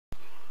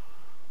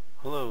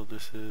Hello,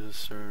 this is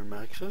Sir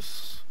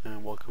Maxis,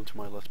 and welcome to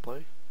my Let's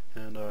Play.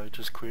 And I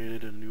just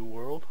created a new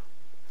world,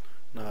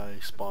 and I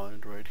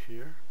spawned right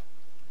here,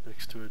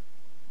 next to a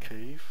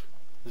cave,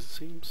 as it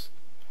seems,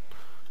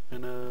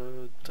 in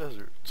a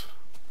desert.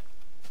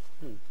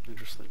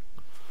 Interesting.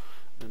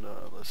 And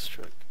let's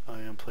check. I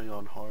am playing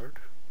on hard.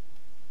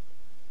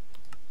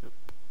 Yep.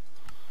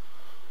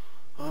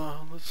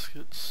 Let's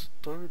get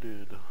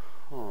started.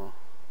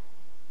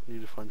 Need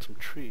to find some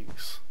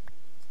trees.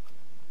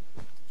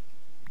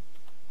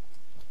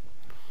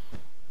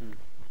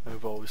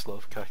 I've always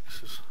loved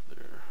cactuses.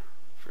 They're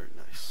very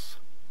nice.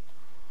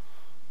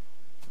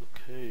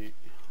 Okay.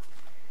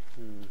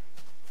 Looks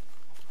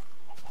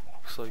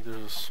like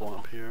there's a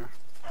swamp here.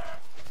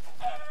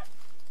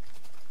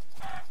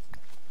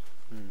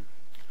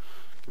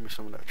 Give me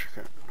some of that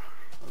chicken.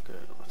 Okay,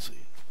 let's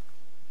see.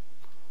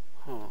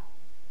 I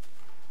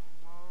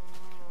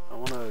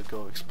wanna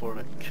go explore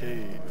that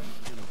cave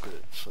in a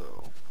bit,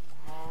 so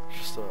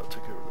just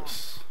take care of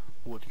this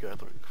wood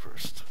gathering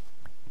first.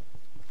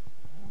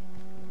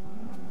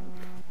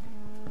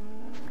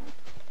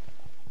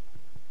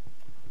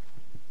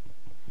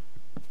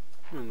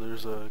 And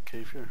there's a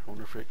cave here. I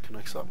wonder if it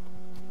connects up.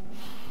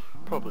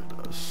 Probably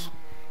does.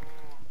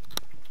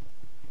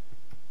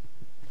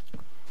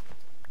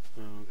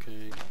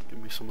 Okay, give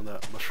me some of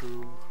that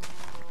mushroom.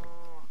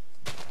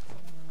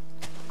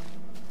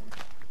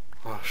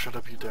 Oh, shut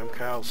up, you damn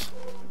cows.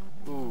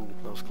 Ooh,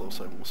 that was close.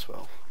 I almost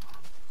fell.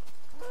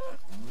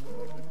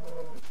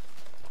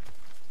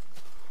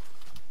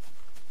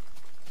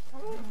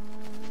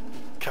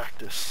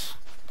 Cactus.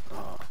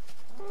 Oh,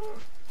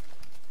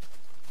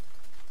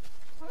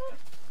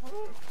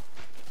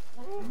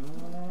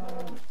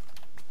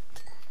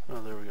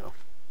 there we go.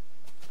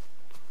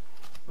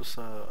 Let's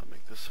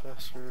make this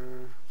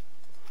faster.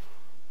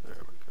 There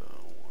we go.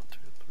 1, 2,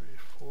 3,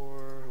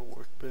 4.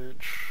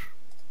 Workbench.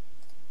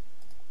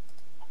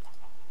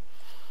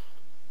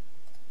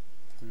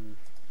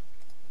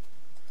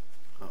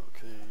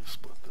 Okay,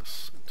 split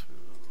this into.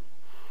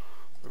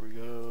 There we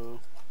go.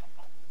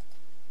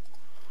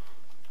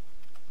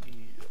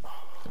 Yeah.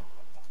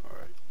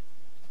 Alright.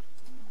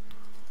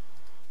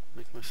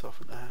 Make myself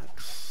an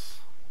axe.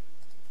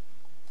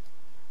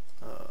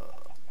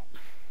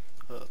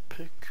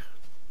 Pick.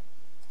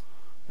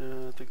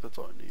 Yeah, I think that's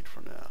all I need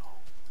for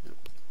now.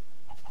 Yep.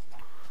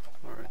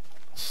 Alright,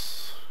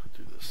 let's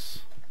do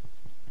this.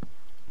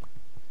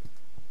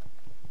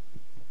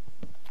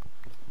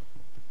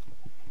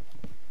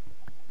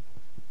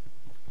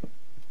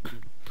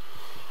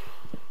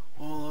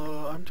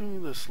 Well, I'm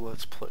doing this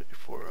Let's Play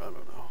for, I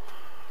don't know,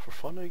 for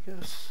fun, I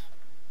guess?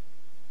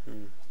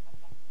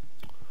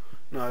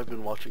 No, I've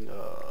been watching,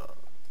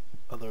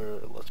 other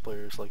Let's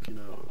Players like, you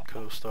know,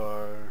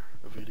 Co-Star,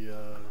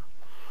 Avidia,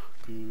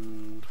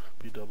 Good,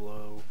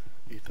 B00,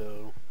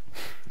 Etho.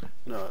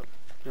 No,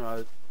 you know,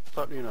 I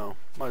thought, you know,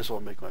 might as well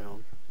make my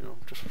own, you know,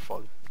 just for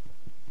fun.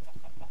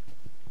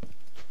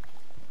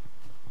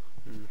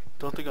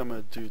 Don't think I'm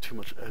gonna do too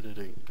much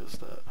editing because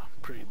I'm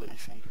pretty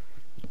lazy.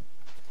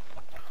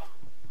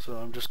 So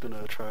I'm just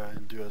gonna try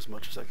and do as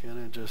much as I can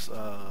and just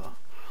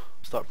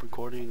stop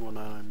recording when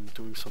I'm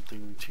doing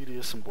something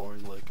tedious and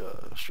boring like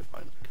strip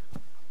mining.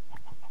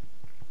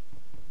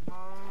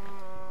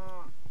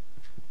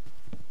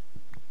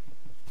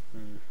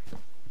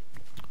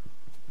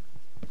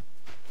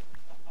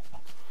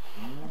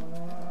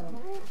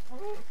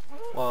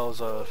 While I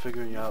was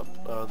figuring out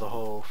the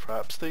whole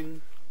Fraps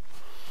thing,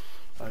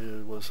 I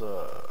was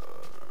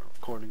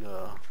recording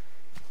a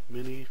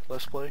mini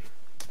Let's Play,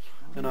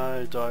 and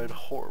I died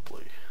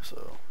horribly,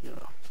 so, you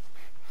know,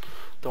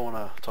 don't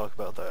want to talk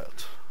about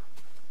that,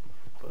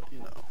 but, you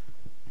know,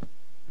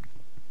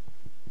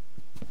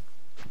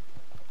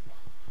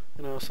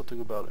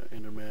 something about an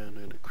Enderman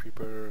and a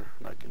Creeper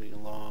not getting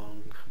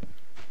along,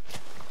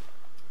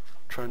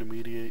 trying to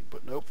mediate,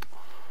 but nope,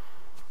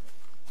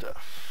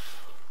 death.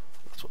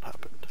 That's what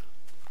happened.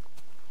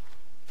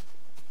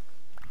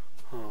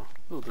 Ooh,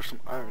 there's some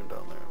iron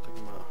down there. I think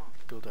I'm gonna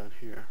go down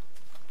here.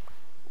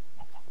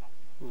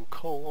 Ooh,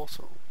 coal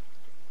also.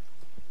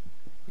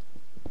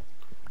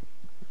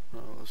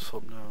 Let's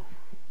hope no.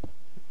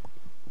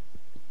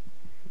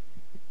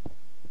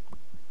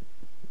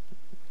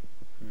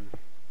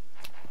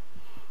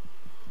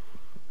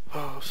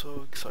 Oh,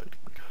 so exciting.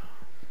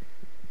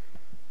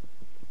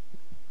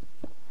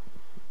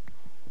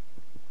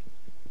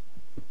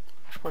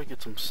 Should probably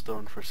get some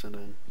stone for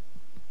sending.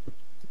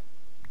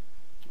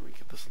 Let me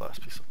get this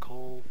last piece of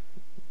coal.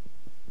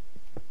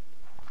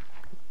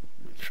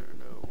 Make sure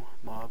no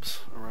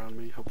mobs around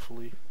me,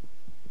 hopefully.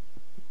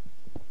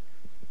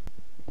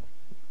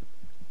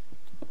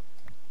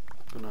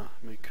 I'm gonna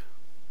make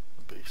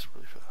a base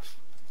really fast.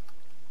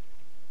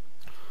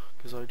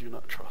 Because I do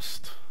not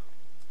trust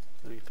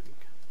anything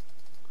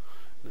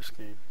in this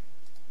game.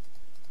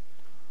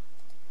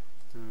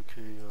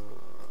 Okay,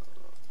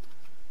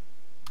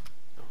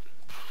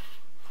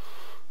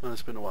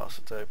 it's been a while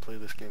since I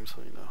played this game,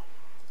 so you know.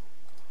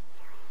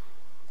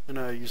 And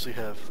I usually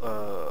have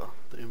the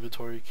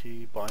inventory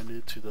key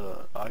binded to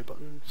the I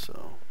button,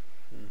 so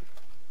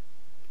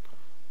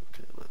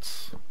Okay,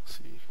 let's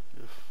see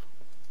if...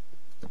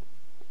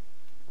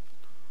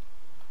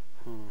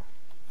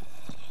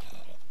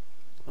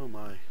 Oh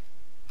my.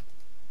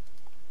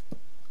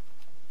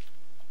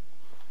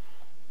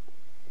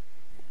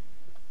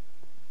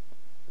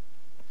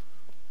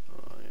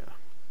 Yeah,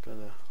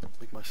 gotta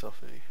make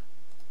myself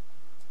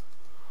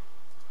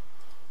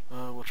a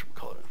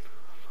whatchamacallit.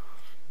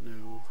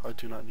 New, I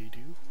do not need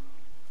you.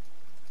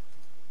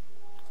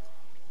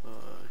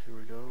 Here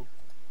we go.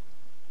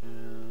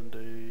 And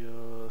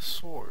a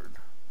sword.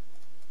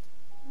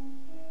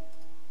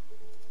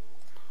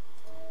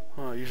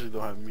 I usually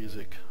don't have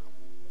music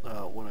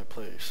when I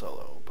play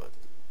solo, but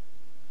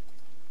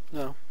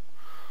no,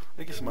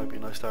 I guess it might be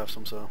nice to have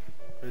some, so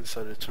I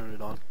decided to turn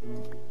it on.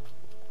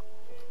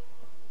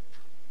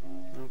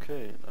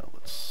 Okay, now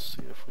let's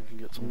see if we can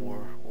get some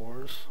more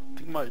ores. I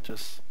think I might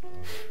just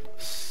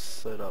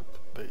set up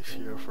base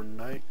here for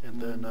night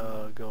and then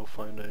go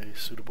find a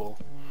suitable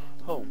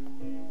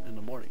home in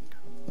the morning.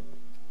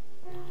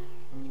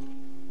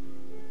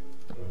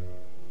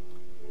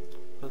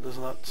 That does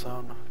not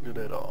sound good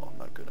at all.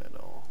 Not good at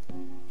all.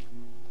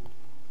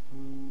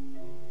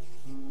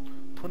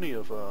 Plenty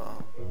of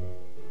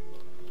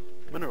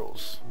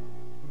minerals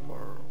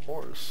or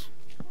ores,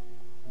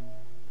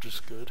 which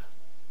is good.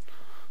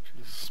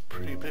 She's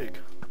pretty big.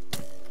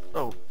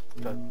 Oh,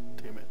 god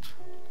damn it.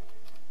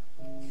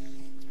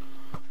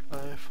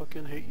 I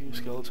fucking hate you,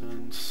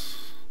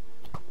 skeletons.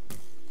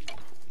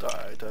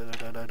 Die, die,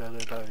 die, die, die,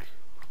 die, die.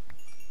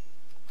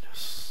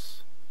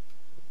 Yes.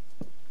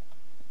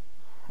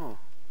 Huh.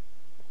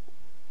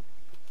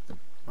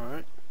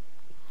 Alright.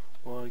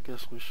 Well, I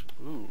guess we should...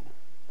 Ooh.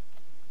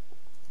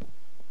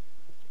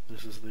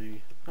 This is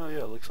the... Oh yeah,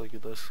 it looks like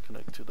it does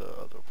connect to the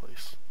other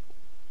place.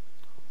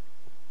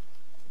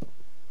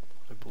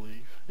 I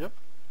believe. Yep.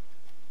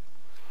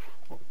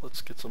 Well,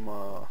 let's get some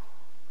ores.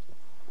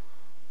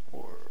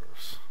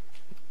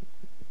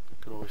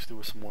 Could always do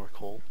with some more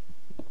coal.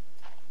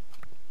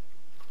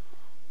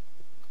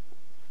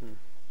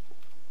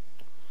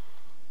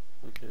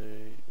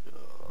 Okay,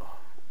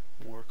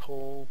 more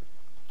coal.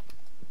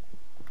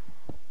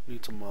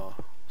 Need some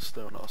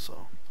stone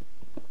also.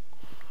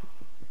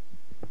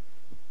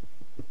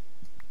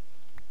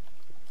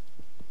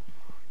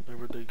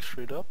 Never dig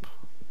straight up,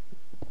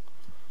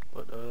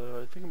 but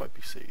I think it might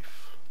be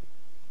safe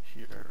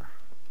here,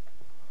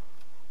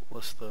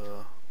 unless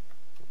the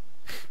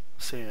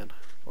sand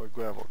or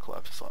gravel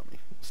collapses on me.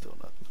 Still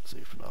not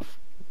safe enough.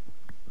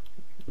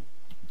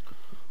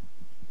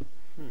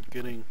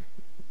 Getting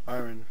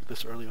iron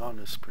this early on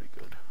is pretty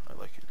good. I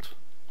like it.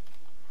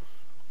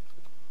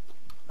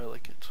 I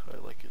like it. I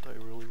like it. I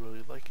really,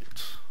 really like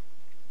it.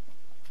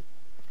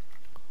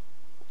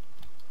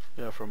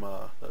 Yeah, from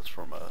that's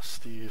from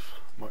Steve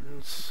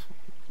Martin's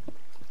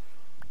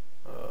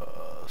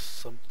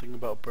something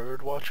about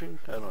bird watching.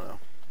 I don't know.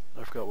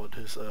 I forgot what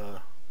his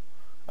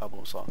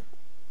album was on.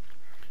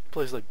 He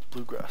plays like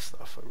bluegrass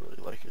stuff. I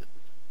really like it.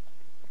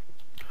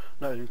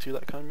 Not into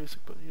that kind of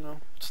music, but you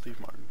know, it's Steve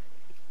Martin.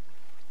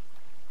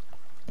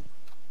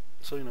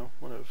 So you know,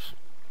 whatever.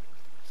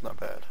 It's not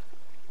bad.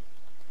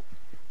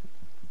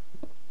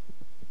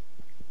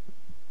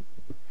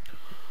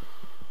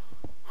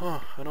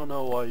 I don't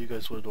know why you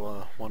guys would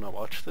want to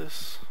watch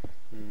this.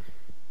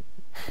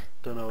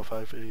 Don't know if I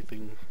have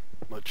anything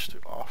much to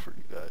offer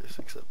you guys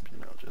except, you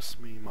know,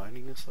 just me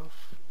mining and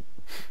stuff.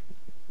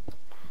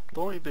 The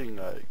only thing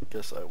I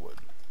guess I would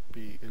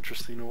be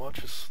interesting to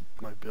watch is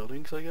my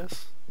buildings, I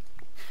guess.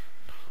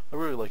 I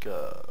really like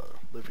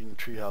living in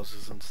tree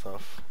houses and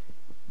stuff.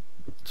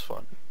 It's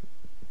fun.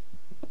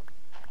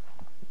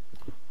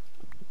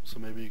 So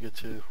maybe you get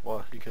to,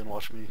 well, you can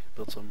watch me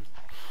build some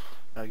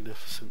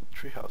magnificent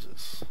tree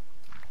houses.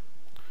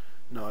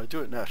 No, I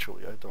do it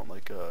naturally. I don't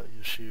like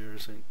use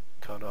shears and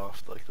cut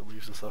off like the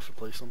leaves and stuff to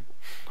place them.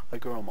 I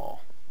grow them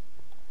all.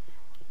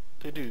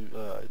 They do.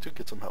 I do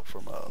get some help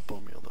from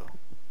bone meal though.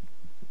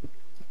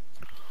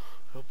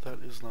 I hope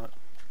that is not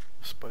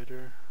a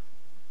spider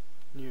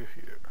near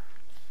here.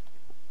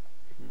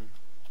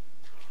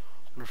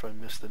 Wonder if I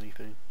missed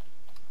anything.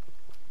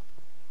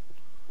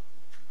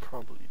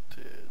 Probably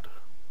did.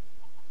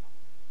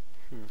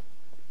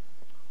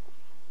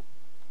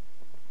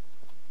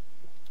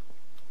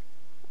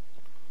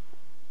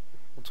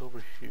 What's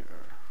over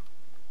here?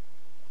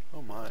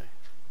 Oh my.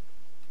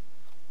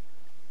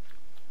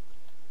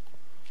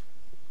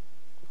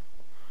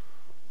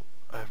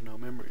 I have no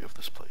memory of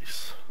this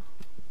place.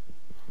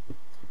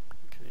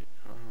 Okay,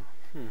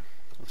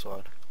 that's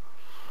odd.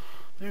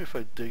 Maybe if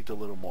I digged a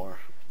little more,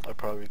 I'd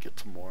probably get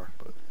some more,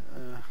 but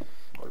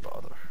why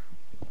bother?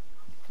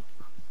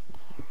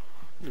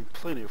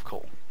 Plenty of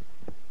coal.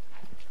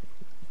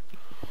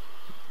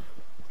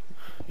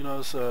 You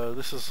know,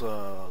 this is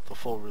the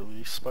full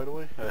release, by the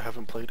way. I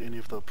haven't played any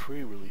of the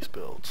pre-release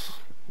builds,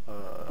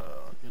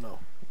 you know,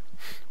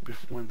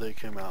 when they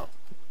came out.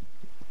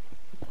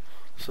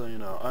 So, you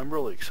know, I'm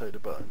really excited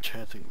about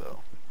enchanting,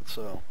 though.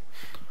 So,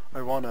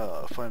 I want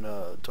to find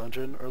a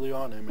dungeon early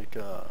on and make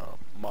a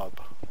mob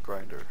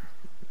grinder.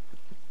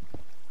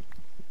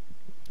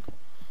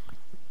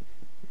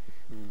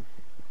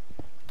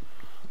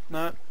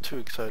 Not too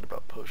excited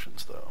about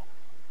potions though.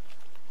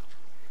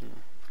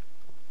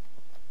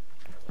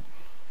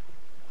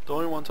 The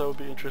only ones I would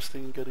be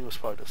interested in getting was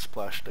probably the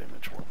splash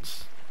damage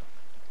ones.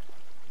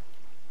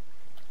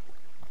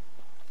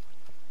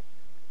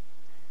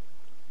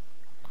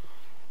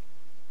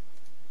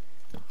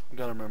 I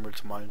gotta remember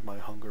to mind my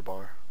hunger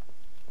bar.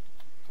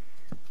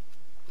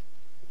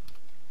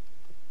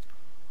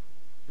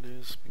 It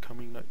is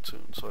becoming night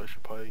soon, so I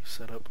should probably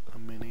set up a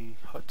mini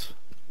hut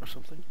or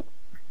something.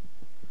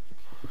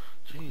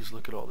 Jeez,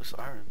 look at all this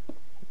iron.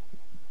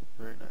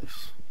 Very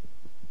nice.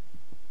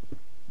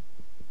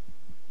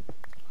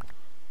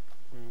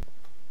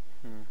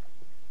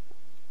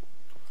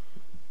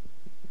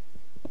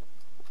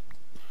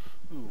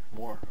 Ooh,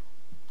 more.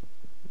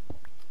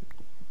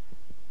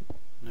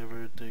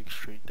 Never dig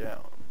straight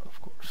down, of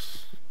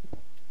course.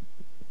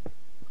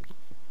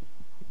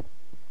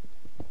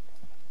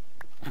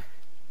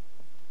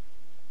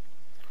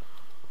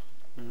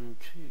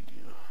 Okay,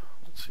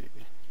 let's see.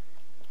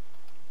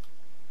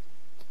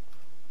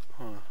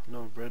 Huh,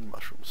 no red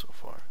mushrooms so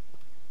far.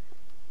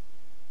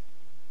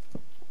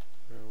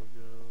 There we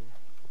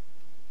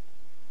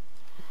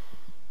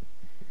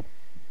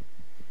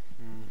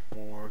go.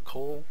 More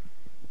coal.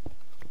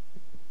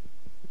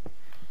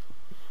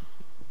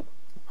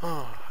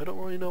 I don't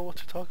really know what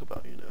to talk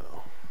about, you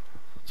know.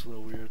 It's a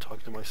little weird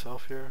talking to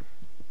myself here.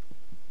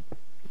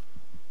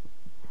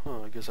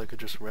 I guess I could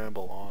just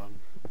ramble on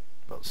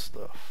about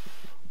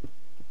stuff.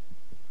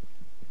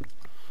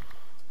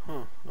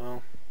 Well,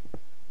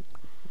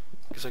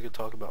 I guess I could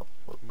talk about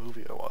what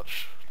movie I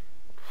watched.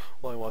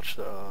 Well, I watched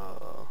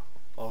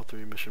all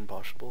 3 Mission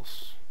Impossible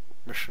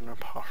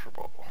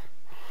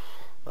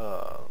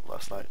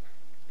last night.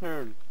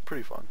 They're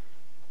pretty fun.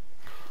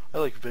 I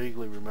like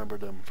vaguely remember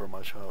them from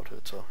my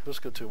childhood, so it was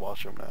good to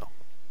watch them now.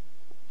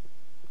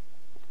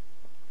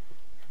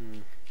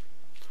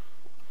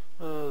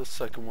 The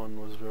second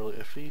one was really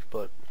iffy,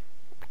 but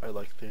I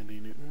like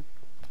Thandie Newton.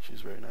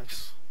 She's very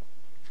nice.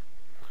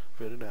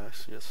 Very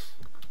nice, yes.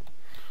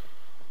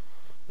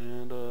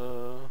 And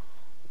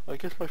I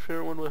guess my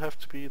favorite one would have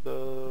to be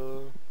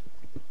the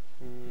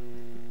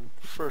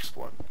first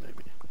one,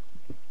 maybe.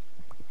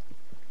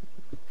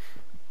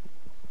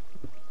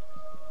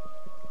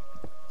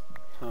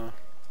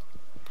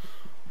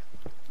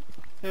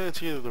 Yeah,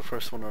 it's either the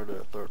first one or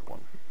the third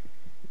one.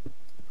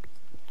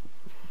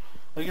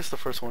 I guess the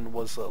first one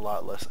was a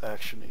lot less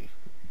actiony.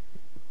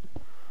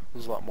 It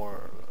was a lot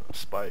more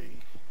spy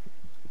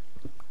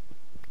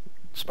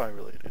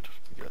related,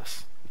 I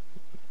guess.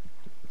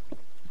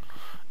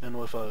 And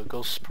with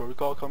Ghost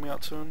Protocol coming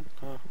out soon,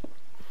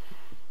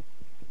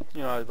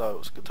 you know, I thought it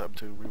was a good time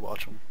to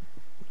rewatch them.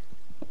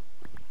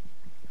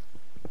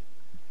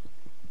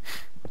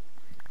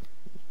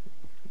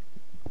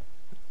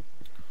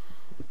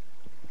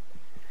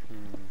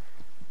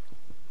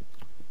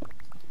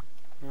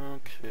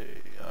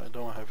 Okay, I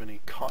don't have any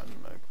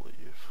cotton, I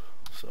believe,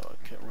 so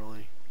I can't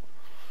really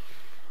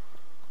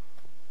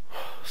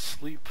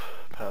sleep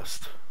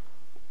past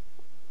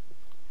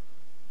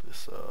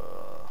this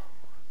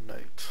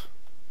night.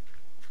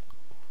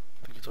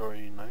 I think it's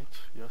already night,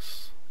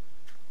 yes.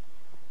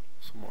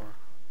 Some more.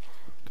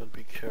 Gotta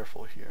be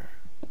careful here.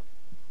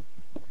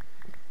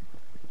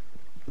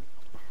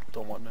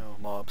 Don't want no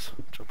mobs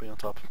jumping on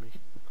top of me.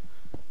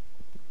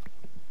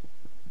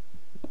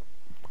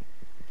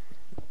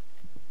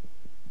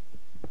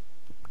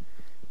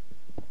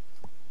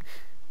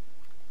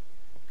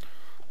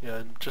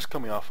 Yeah, just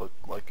coming off of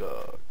like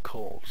a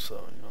cold,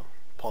 so you know,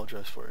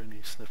 apologize for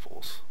any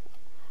sniffles.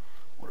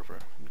 Whatever.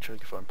 Let me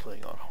check if I'm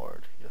playing on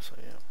hard. Yes,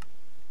 I am.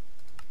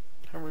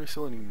 I haven't really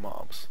seen any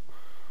mobs.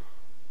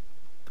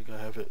 Think I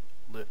have it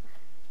lit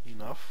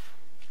enough,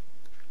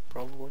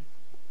 probably.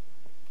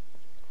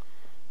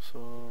 So,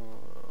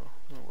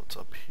 what's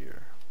up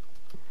here?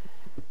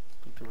 I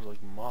think there was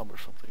like a mob or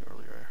something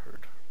earlier. I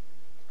heard.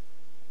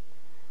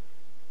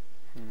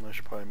 I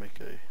should probably make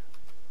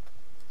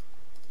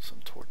some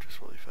torches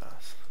really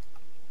fast.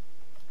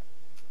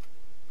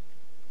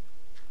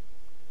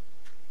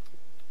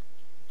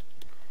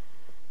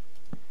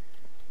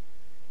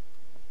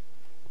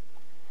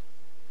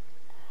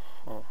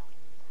 Huh.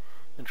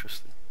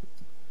 Interesting.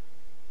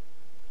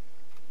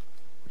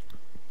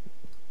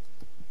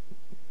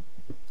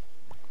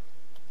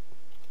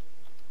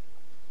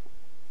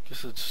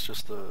 Guess it's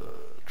just a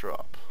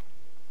drop.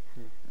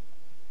 I'm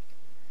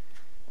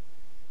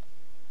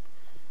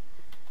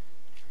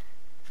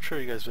sure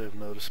you guys may have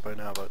noticed by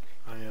now, but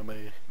I am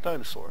a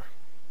dinosaur.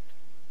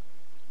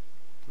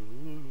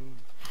 Ooh.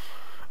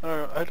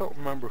 I don't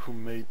remember who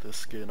made this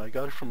skin. I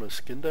got it from a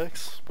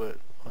Skindex, but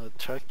I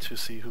checked to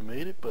see who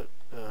made it, but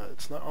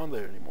it's not on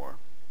there anymore.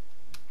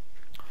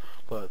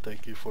 But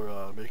thank you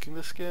for making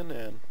this skin,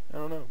 and I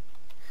don't know.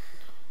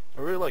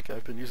 I really like it.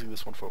 I've been using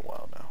this one for a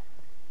while now.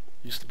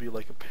 Used to be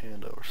like a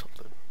panda or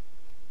something.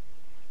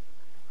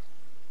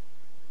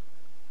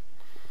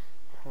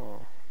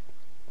 Huh.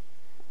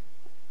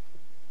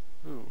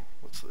 Ooh,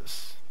 what's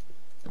this?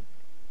 Oh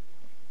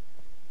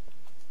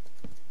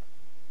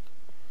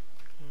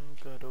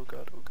god, oh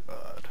god, oh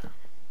god.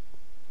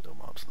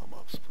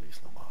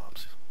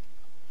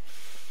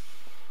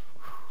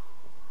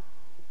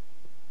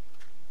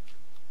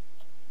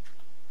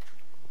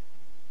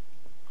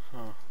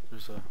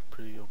 was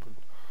pretty open.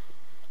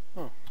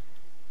 Oh,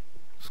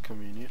 it's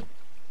convenient.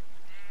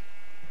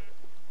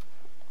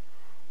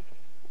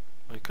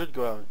 I could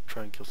go out and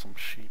try and kill some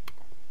sheep,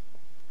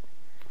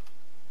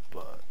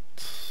 but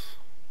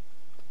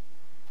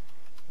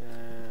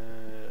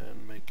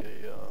and make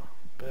a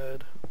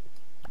bed.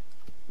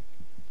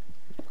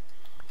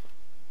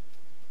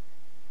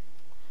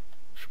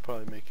 Should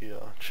probably make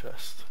a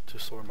chest to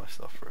store my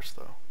stuff first,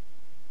 though.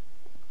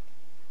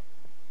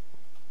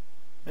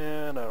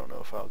 And I don't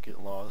know if I'll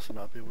get lost and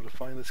not be able to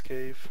find this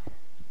cave.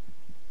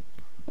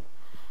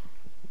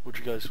 Which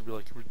you guys would be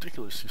like,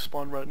 ridiculous, you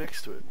spawned right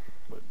next to it.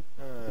 But,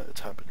 it's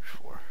happened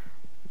before.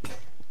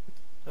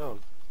 Oh,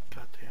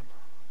 goddamn.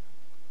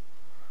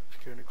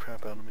 Scaring the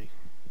crap out of me.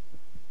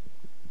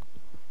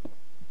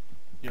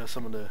 Yeah,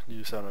 some of the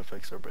new sound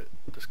effects are a bit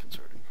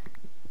disconcerting.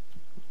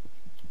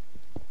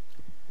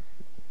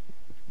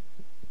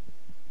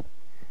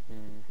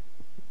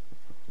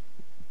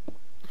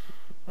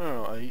 I don't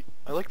know,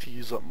 I like to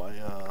use up my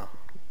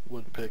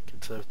wood pick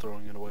instead of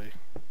throwing it away.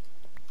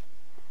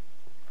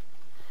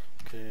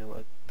 Okay,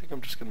 I think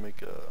I'm just gonna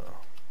make a...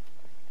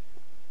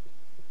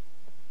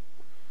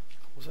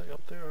 Was I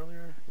up there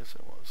earlier? Yes,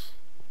 I was.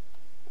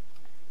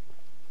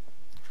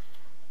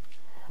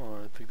 Oh,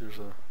 I think there's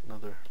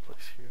another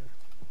place here.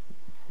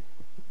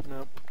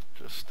 Nope,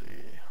 just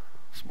a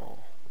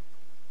small...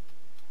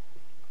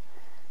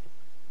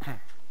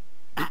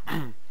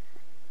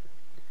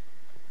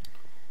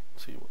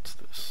 Let's see, what's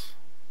this?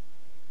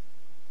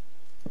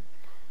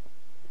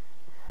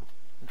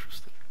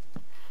 Interesting.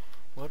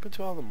 What happened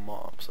to all the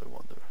mobs, I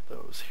wonder, that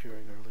I was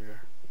hearing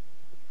earlier?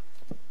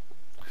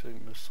 Looks like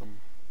I missed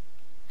some...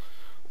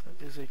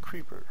 That is a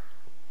creeper.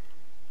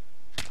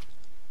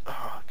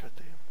 Ah,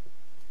 goddamn.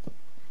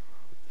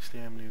 These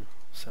damn new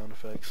sound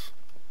effects.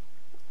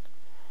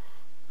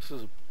 This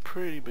is a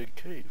pretty big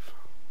cave.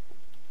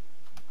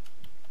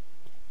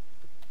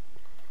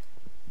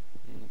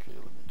 Okay,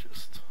 let me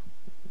just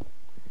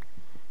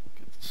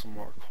get some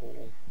more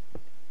coal.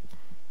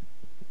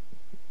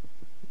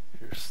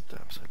 Here's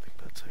steps, I think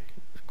that's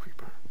a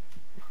creeper.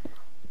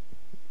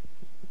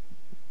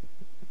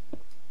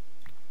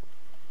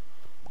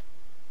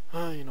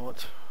 You know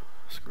what?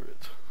 Screw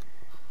it.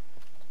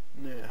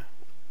 Yeah.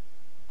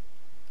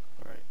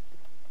 Alright.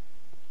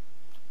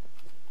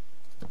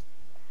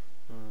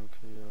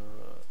 Okay,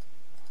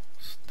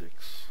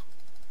 sticks.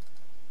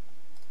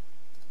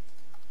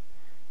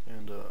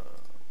 And,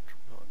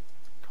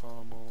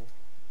 caramel.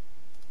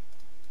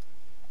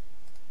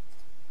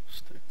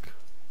 Stick.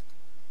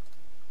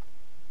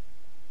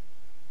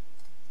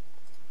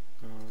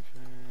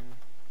 Okay.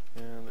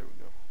 And there we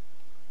go.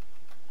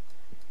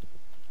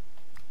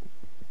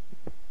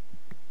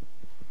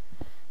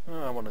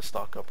 I want to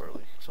stock up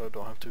early, so I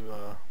don't have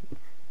to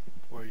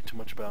worry too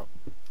much about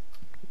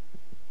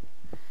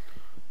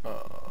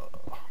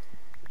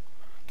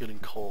getting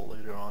coal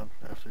later on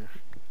after,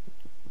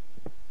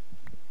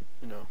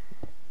 you know,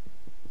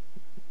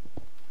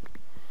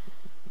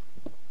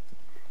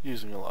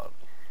 using a lot.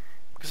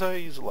 Because I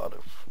use a lot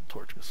of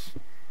torches,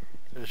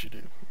 as you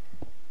do,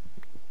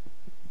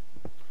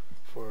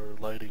 for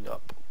lighting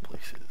up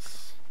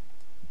places,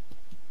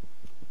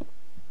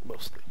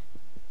 mostly.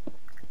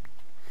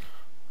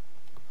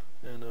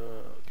 And,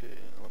 okay,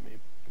 let me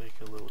make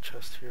a little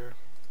chest here.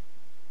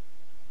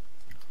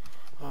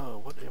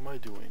 What am I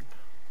doing?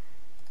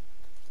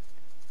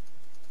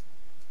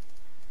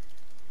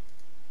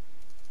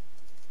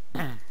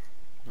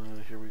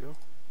 Here we go.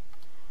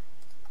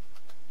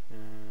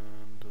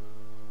 And,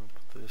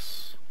 put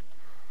this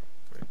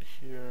right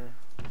here.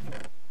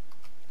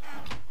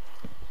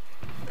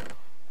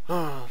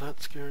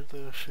 That scared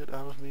the shit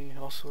out of me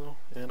also.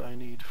 And I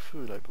need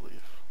food, I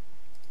believe.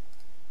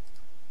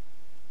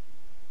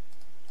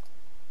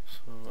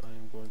 So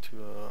I'm going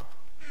to,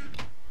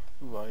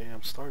 ooh, I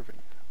am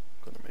starving.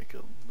 I'm gonna make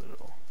a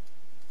little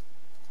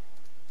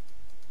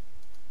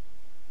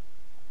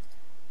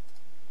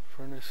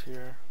furnace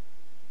here.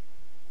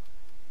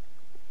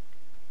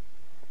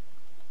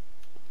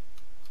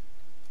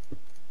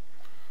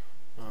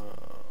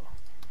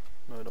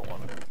 No, I don't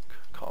want to make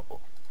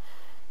cobble.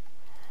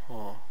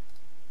 Huh.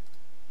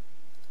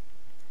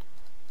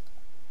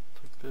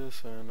 Take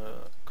this and,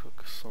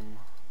 cook some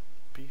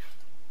beef.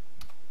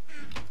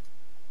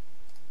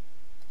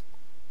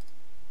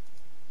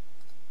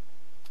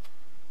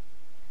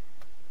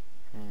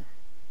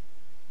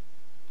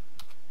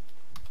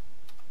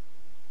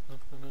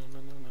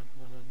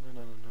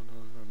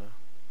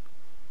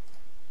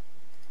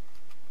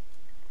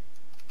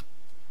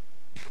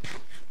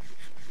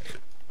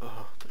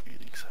 Oh, the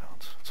eating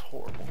sounds. It's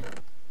horrible.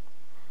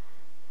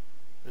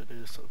 It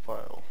is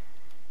vile.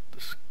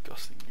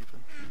 Disgusting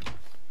even.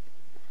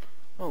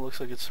 Oh, looks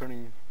like it's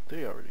turning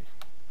day already.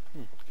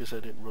 Guess I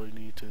didn't really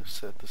need to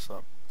set this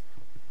up.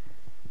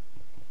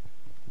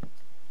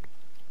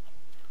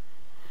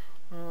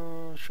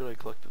 Should I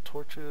collect the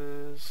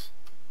torches?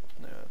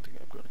 Nah, I think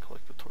I'm going to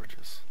collect the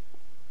torches.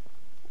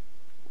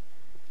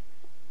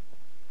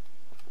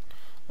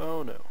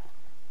 Oh no.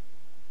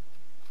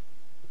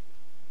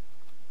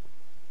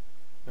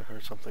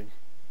 heard something.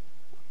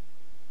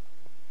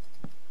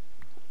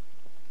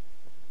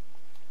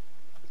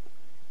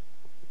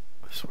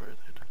 I swear I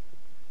did.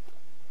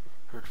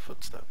 Heard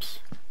footsteps.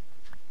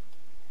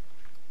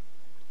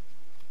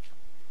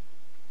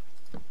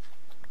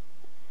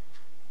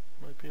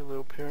 Might be a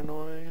little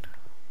paranoid.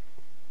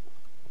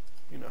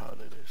 You know how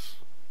it is.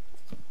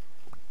 I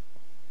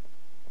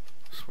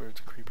swear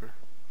it's a creeper.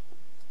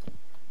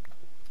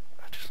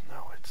 I just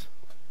know it.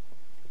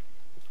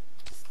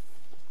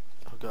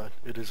 Oh god,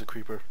 it is a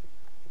creeper.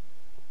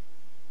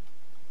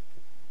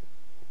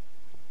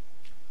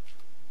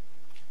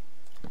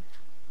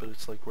 But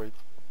it's like right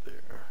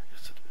there.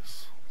 Yes it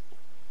is.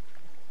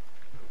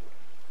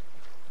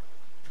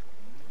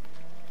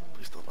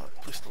 Please don't lie.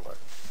 Please don't lie.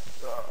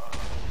 Ah.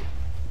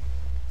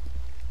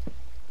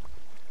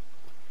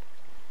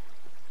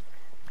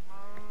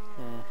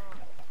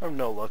 I have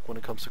no luck when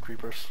it comes to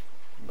creepers.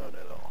 None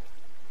at all.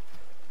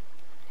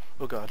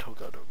 Oh god, oh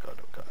god, oh god,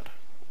 oh god.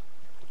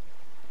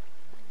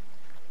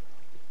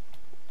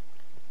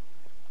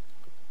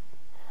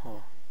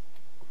 Huh.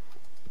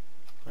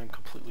 I'm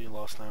completely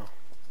lost now.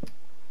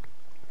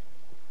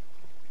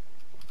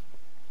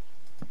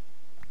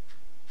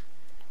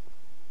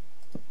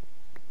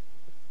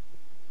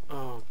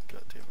 Oh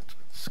god damn it, it's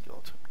a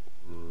skeleton.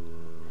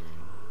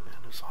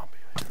 And a zombie,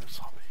 I hear a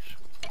zombie.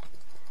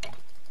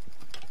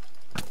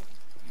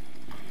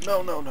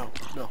 No, no, no,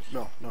 no,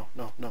 no, no,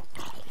 no, no.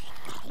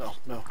 No,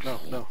 no, no,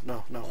 no,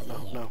 no, no,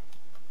 no, no.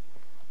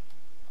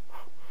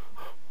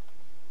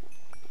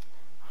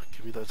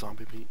 Give me that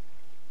zombie meat.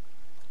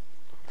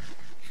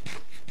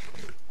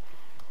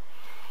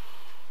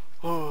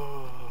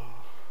 Oh,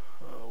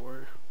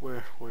 where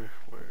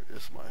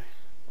is my...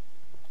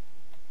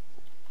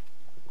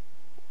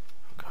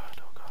 Oh god,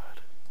 oh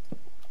god.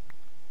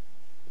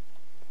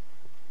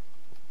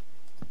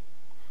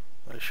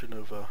 I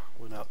shouldn't have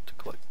went out to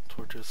collect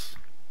torches.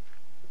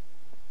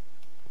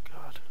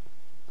 God.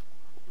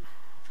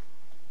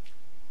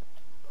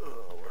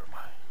 Where am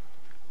I?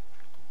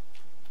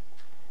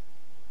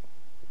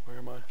 Where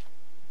am I?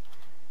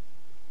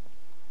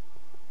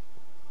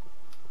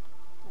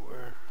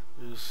 Where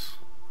is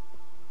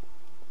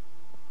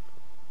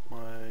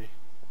my...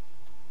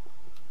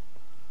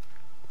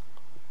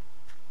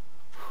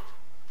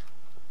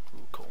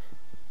 Ooh, coal.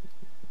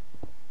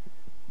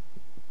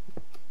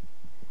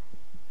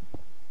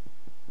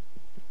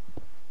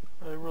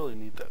 I really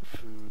need that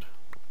food.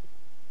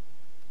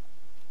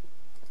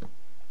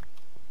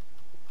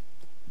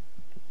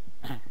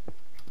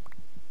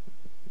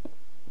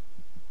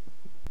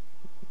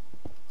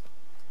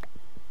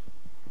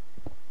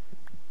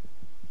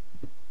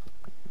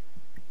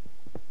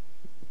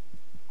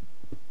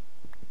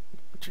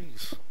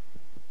 Jeez.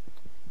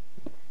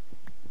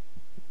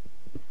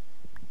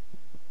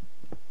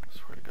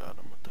 Swear to God,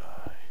 I'm gonna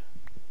die.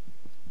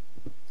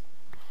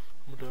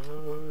 I'm gonna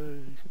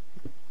die.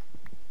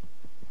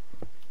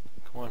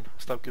 Come on,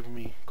 stop giving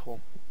me coal.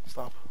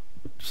 Stop.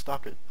 Just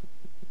stop it.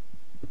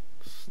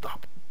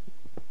 Stop.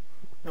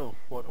 No,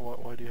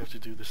 why do you have to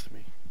do this to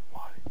me?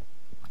 Why?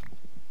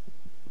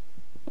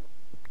 Oh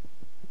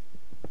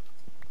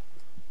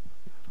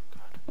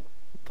God.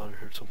 Thought I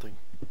heard something.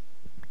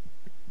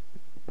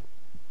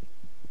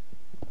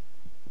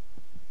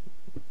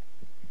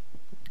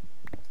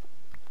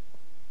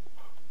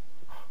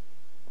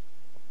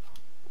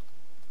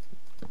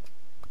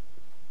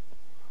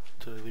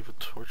 Did I leave a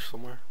torch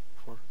somewhere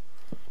for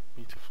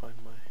me to find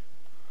my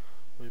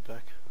way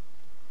back?